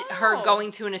mentioned Yes. her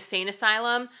going to an insane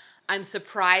asylum. I'm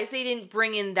surprised they didn't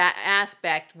bring in that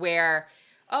aspect where,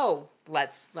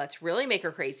 let's really make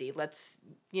her crazy. Let's,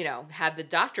 have the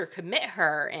doctor commit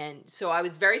her. And so I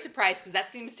was very surprised because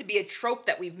that seems to be a trope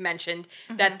that we've mentioned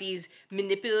that these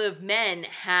manipulative men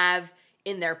have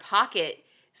in their pocket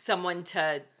someone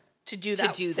to do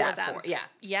that do for that them. for. Yeah.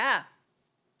 Yeah.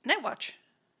 Night Watch.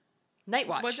 Night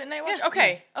Watch. Was it Night Watch? Yeah.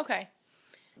 Okay.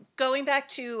 Going back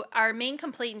to our main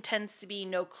complaint tends to be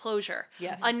no closure.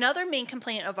 Yes. Another main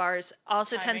complaint of ours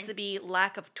also Timing. tends to be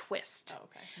lack of twist. Oh,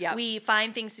 okay. Yep. We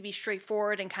find things to be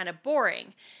straightforward and kind of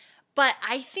boring. But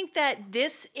I think that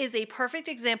this is a perfect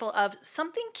example of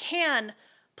something can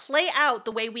play out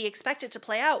the way we expect it to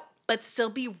play out, but still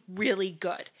be really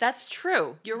good. That's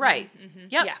true. You're right.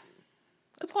 Yep. Yeah.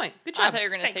 Good point. Good I job. thought you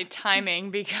were going to say Thanks.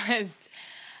 timing because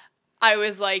I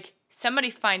was like, somebody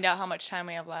find out how much time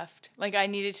we have left. Like, I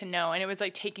needed to know. And it was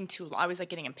like taking too long. I was like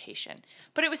getting impatient.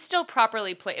 But it was still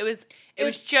properly played. It was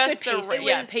was just good the pacing.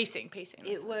 yeah, was- pacing.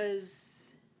 It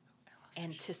was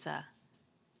Antissa.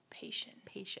 Patient.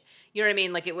 Patient. You know what I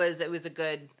mean? Like it was a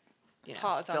good,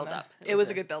 Pause on build the- up. It was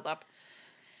a good build up.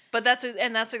 But that's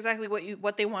exactly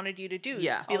what they wanted you to do.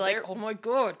 Yeah. Be Oh, like, they're- oh my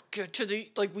god, get to the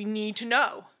we need to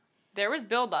know. There was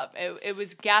buildup. It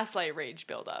was gaslight rage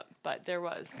buildup, but there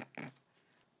was.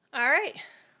 All right.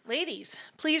 Ladies,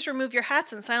 please remove your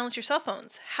hats and silence your cell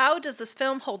phones. How does this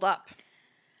film hold up?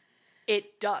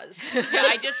 It does. Yeah,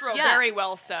 I just wrote Yeah. very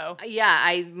well so. Yeah,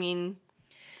 I mean,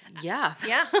 yeah.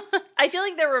 Yeah. I feel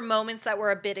like there were moments that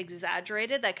were a bit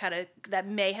exaggerated that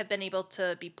may have been able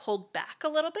to be pulled back a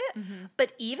little bit.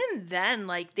 But even then,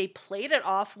 they played it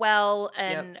off well.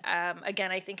 And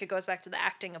again, I think it goes back to the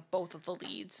acting of both of the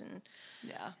leads. And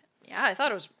Yeah. yeah, I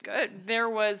thought it was good. There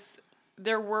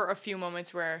were a few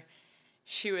moments where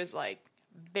she was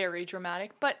very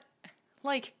dramatic, but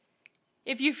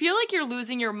if you feel like you're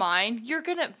losing your mind,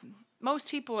 most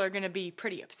people are gonna be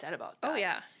pretty upset about that. Oh,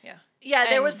 yeah. Yeah. Yeah,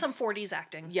 there was And- some 40s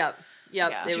acting. Yep. Yeah.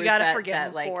 There But was you gotta that, forgive that,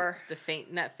 him like, for- the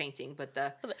faint, not fainting, but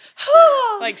the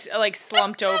Like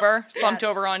slumped over Yes.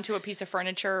 onto a piece of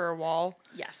furniture or wall.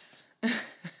 Yes. And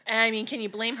I mean, can you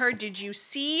blame her? Did you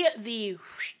see the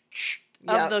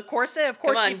Yep. of the corset? Of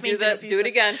course, come she on, fainted. do it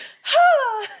again.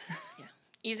 Yeah.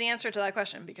 Easy answer to that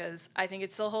question, because I think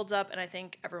it still holds up, and I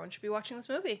think everyone should be watching this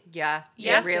movie. Yeah.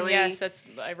 Yes, It really. Yes,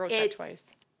 I wrote that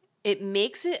twice. It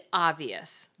makes it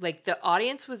obvious. Like, the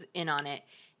audience was in on it,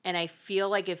 and I feel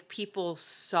like if people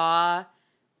saw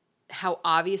how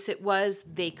obvious it was,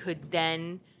 they could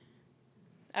then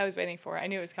I was waiting for it. I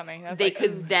knew it was coming. I was they like,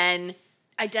 could then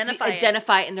Identify it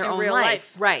identify it in their in own real life.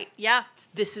 life. Right. Yeah.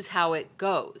 This is how it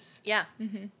goes. Yeah.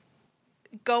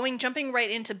 Jumping right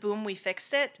into boom, we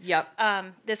fixed it. Yep.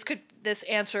 This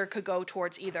answer could go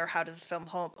towards either how does this film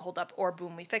hold up or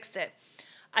boom, we fixed it.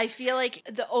 I feel like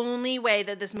the only way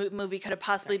that this movie could have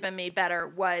possibly been made better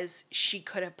was she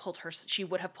would have pulled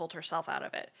herself out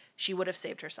of it. She would have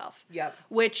saved herself. Yep.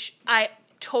 Which I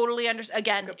totally understand.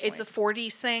 Again, Good it's a point.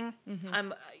 40s thing.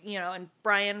 And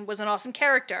Brian was an awesome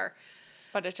character.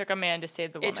 but it took a man to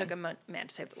save the woman. It took a man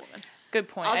to save the woman. Good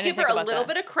point. I'll give her a little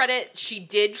bit of credit. She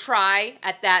did try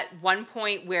at that one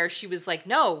point where she was like,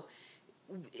 no,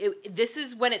 this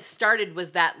is when it started,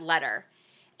 was that letter.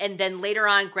 And then later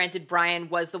on, granted, Brian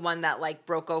was the one that like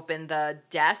broke open the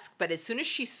desk. But as soon as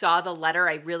she saw the letter,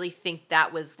 I really think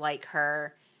that was like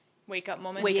her wake up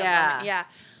moment. Wake up Yeah. moment. Yeah.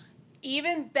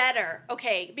 Even better.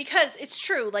 Okay, because it's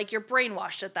true. Like, you're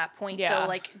brainwashed at that point. Yeah. So,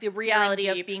 like, the reality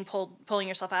of deep. being pulling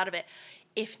yourself out of it.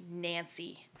 If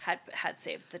Nancy had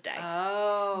saved the day,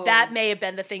 Oh. that may have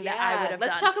been the thing that I would have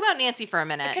Let's done. talk about Nancy for a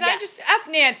minute. Can I just F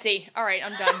Nancy? All right,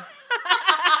 I'm done.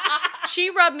 She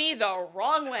rubbed me the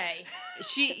wrong way. But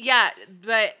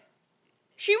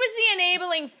She was the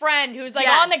enabling friend who's like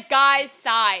Yes. on the guy's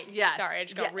side. Yes. Sorry, I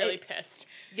just got Yeah, really pissed.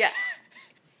 yeah,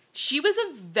 she was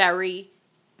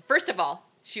first of all,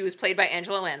 she was played by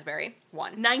Angela Lansbury,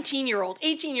 1. 18-year-old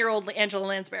Angela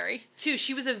Lansbury. 2,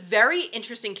 she was a very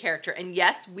interesting character. And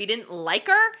yes, we didn't like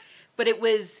her, but it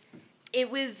was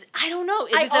I don't know,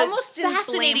 it I was almost a didn't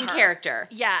fascinating blame her. character.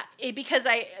 Yeah, because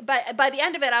by the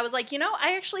end of it, I was like,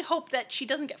 I actually hope that she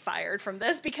doesn't get fired from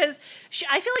this, because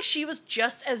I feel like she was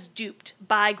just as duped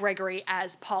by Gregory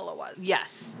as Paula was.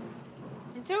 Yes.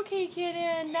 It's okay,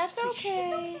 kitten. That's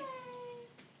okay.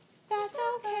 That's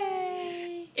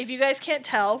okay. If you guys can't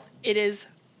tell, it is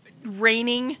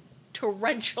raining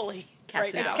torrentially Cats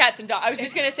right and now. It's cats and dogs. I was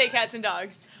just gonna say cats and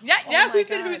dogs. Yeah, Oh yeah. my Who's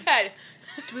in God. whose head?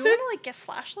 Do we want to get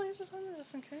flashlights or something?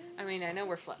 That's okay. I mean, I know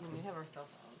we have our cell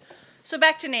phones. So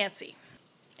back to Nancy.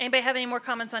 Anybody have any more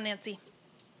comments on Nancy?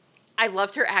 I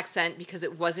loved her accent because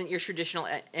it wasn't your traditional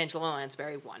Angela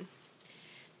Lansbury, 1.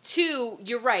 2,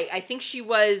 you're right. I think she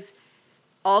was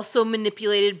also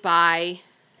manipulated by...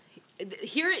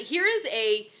 Here is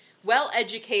a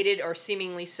well-educated, or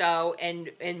seemingly so,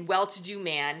 and well-to-do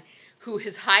man who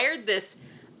has hired this...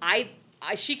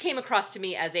 she came across to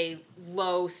me as a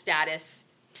low-status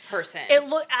person.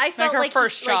 I felt her like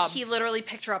first job. he literally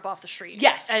picked her up off the street.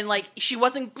 Yes. And like she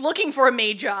wasn't looking for a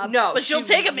maid job. No, but she'll she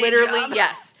take a maid literally, job.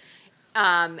 yes.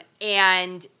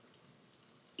 And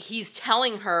he's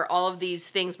telling her all of these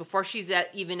things before she's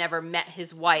even ever met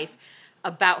his wife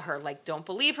about her. Like, don't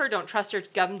believe her, don't trust her,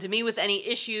 come to me with any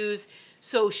issues.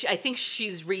 So I think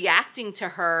she's reacting to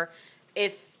her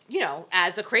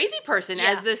as a crazy person,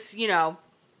 Yeah. as this,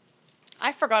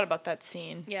 I forgot about that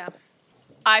scene. Yeah.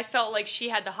 I felt like she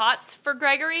had the hots for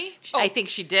Gregory. I think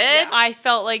she did. I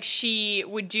felt like she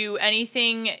would do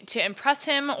anything to impress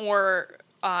him or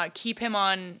keep him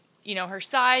on, her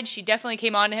side. She definitely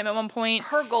came on to him at one point.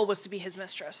 Her goal was to be his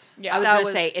mistress. Yeah. I was That going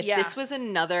to say, if yeah. this was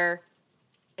another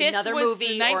This was the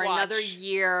movie Night or Watch. another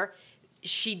year,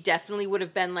 she definitely would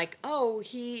have been like, oh,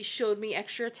 he showed me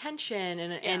extra attention,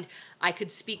 and I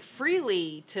could speak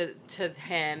freely to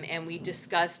him, and we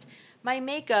discussed my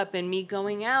makeup and me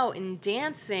going out and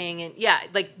dancing, and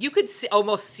like you could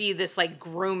almost see this like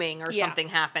grooming or something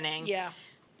happening. Yeah.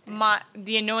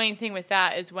 The annoying thing with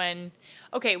that is when,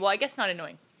 I guess not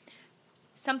annoying.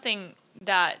 Something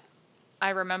that I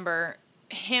remember,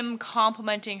 him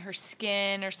complimenting her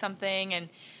skin or something, and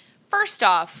first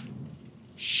off,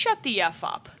 shut the F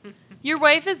up. Your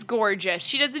wife is gorgeous.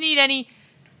 She doesn't need any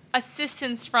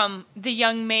assistance from the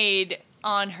young maid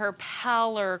on her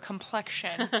pallor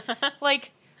complexion.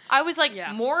 I was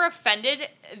more offended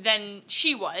than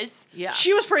she was. Yeah.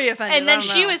 She was pretty offended. And then I don't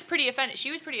she know. was pretty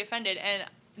offended, and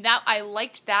that I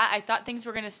liked that. I thought things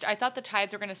were gonna. I thought the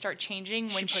tides were gonna start changing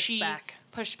when pushed she back.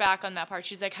 pushed back on that part.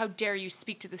 She's like, "How dare you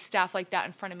speak to the staff like that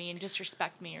in front of me and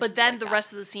disrespect me?" But then the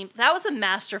rest of the scene, that was a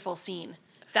masterful scene.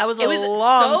 That was a It was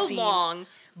long so scene. long,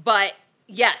 but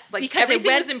Yes, like Because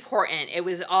everything was important. It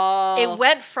was all... It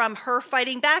went from her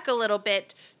fighting back a little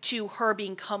bit to her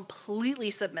being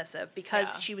completely submissive because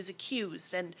Yeah. she was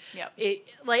accused, and Yep.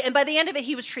 and by the end of it,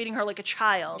 he was treating her like a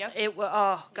child. Yep. It was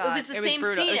oh god, It was the It was same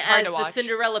brutal. It scene was hard as to the watch.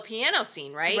 Cinderella piano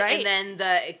scene, right? Right. And then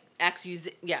the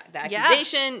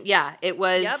accusation. Yeah, it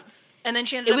was... Yep. And then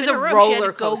she ended It up was in a her room. She had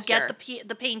roller to go coaster. get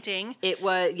the painting. It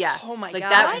was, yeah. Oh my like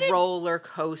God. that roller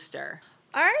coaster.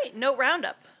 All right, note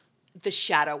roundup. The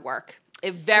shadow work.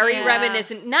 It very Yeah.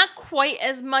 reminiscent, not quite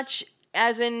as much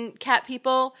as in Cat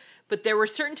People, but there were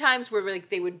certain times where like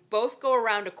they would both go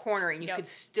around a corner and you Yep. could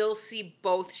still see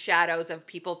both shadows of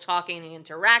people talking and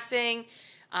interacting.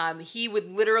 He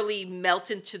would literally melt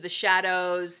into the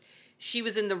shadows. She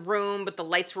was in the room, but the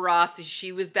lights were off.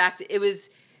 She was back. It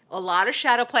was a lot of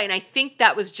shadow play, and I think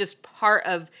that was just part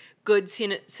of good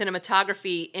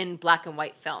cinematography in black and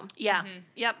white film. Yeah.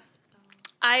 Yep.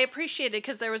 I appreciate it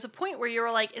because there was a point where you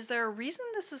were like, "Is there a reason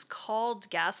this is called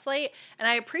Gaslight?" And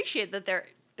I appreciate that there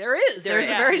is. There There's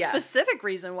a is, very yes. specific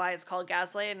reason why it's called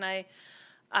Gaslight, and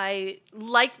I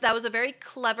liked that was a very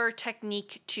clever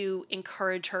technique to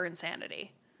encourage her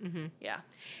insanity. Mm-hmm. Yeah.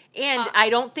 And I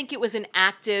don't think it was an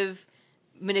active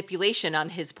manipulation on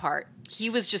his part. He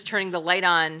was just turning the light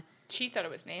on, She thought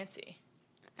it was Nancy,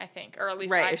 I think, or at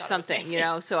least I right, thought or it was something, Nancy. you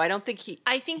know? So I don't think he...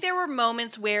 I think there were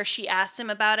moments where she asked him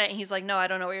about it, and he's like, "No, I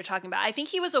don't know what you're talking about." I think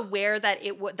he was aware that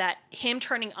that him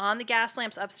turning on the gas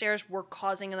lamps upstairs were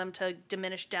causing them to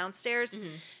diminish downstairs.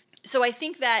 So I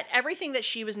think that everything that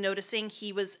she was noticing,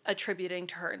 he was attributing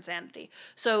to her insanity.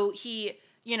 So he,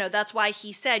 that's why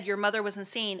he said your mother was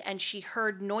insane, and she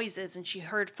heard noises and she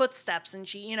heard footsteps, and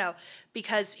she,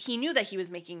 because he knew that he was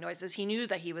making noises. He knew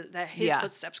that his Yeah.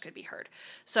 footsteps could be heard.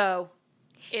 So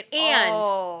it And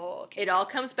all it all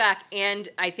comes back, and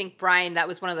I think Brian, that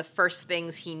was one of the first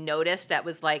things he noticed that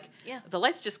was like, Yeah. the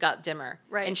lights just got dimmer.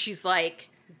 Right. And she's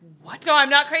like, what? So I'm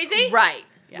not crazy? Right,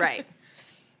 Yeah. right.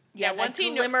 Yeah, Yeah, once once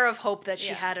he glimmer of hope that she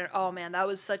Yeah. had. Oh man, that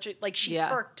was such a she Yeah.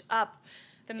 perked up.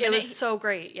 The It minute was so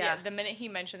great. Yeah. the minute he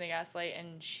mentioned the gaslight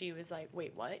and she was like,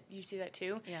 "Wait, what? You see that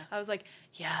too?" Yeah. I was like,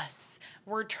 "Yes,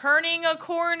 we're turning a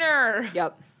corner."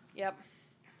 Yep. Yep.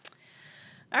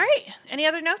 All right. Any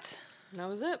other notes? That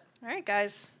was it. All right,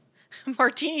 guys.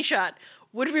 Martini shot.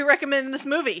 Would we recommend this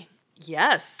movie?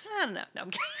 Yes. I don't know. No,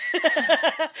 I'm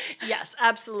kidding. Yes,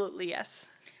 absolutely yes.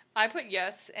 I put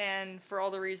yes, and for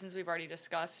all the reasons we've already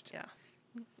discussed. Yeah.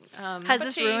 Um, Has But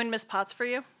this see- ruined Miss Potts for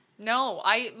you? No,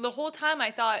 the whole time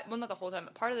I thought, well, not the whole time,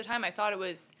 but part of the time I thought it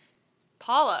was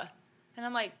Paula, and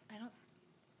I'm like, I don't.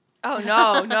 Oh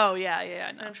no, no, yeah,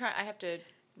 And no. I'm trying. I have to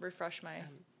refresh my.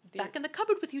 back in the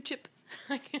cupboard with you, Chip.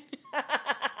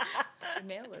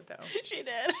 Nailed it though. She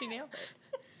did. She nailed it.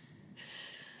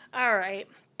 All right.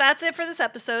 That's it for this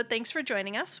episode. Thanks for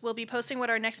joining us. We'll be posting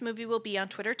what our next movie will be on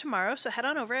Twitter tomorrow, so head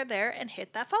on over there and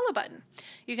hit that follow button.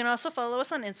 You can also follow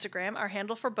us on Instagram. Our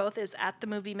handle for both is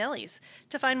 @themoviemillies.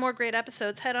 To find more great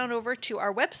episodes, head on over to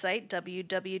our website,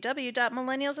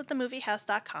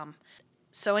 www.millennialsatthemoviehouse.com.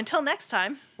 So until next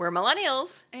time, We're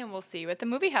millennials. And we'll see you at the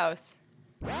movie house.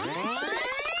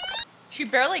 She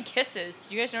barely kisses.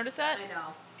 You guys notice that?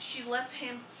 know. she lets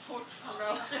him...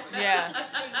 Yeah.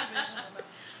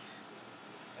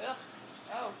 Ugh.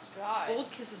 Oh God.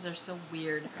 Old kisses are so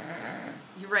weird.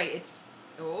 You're right. It's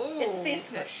It's face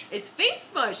smush. It's face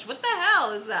smush. What the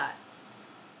hell is that?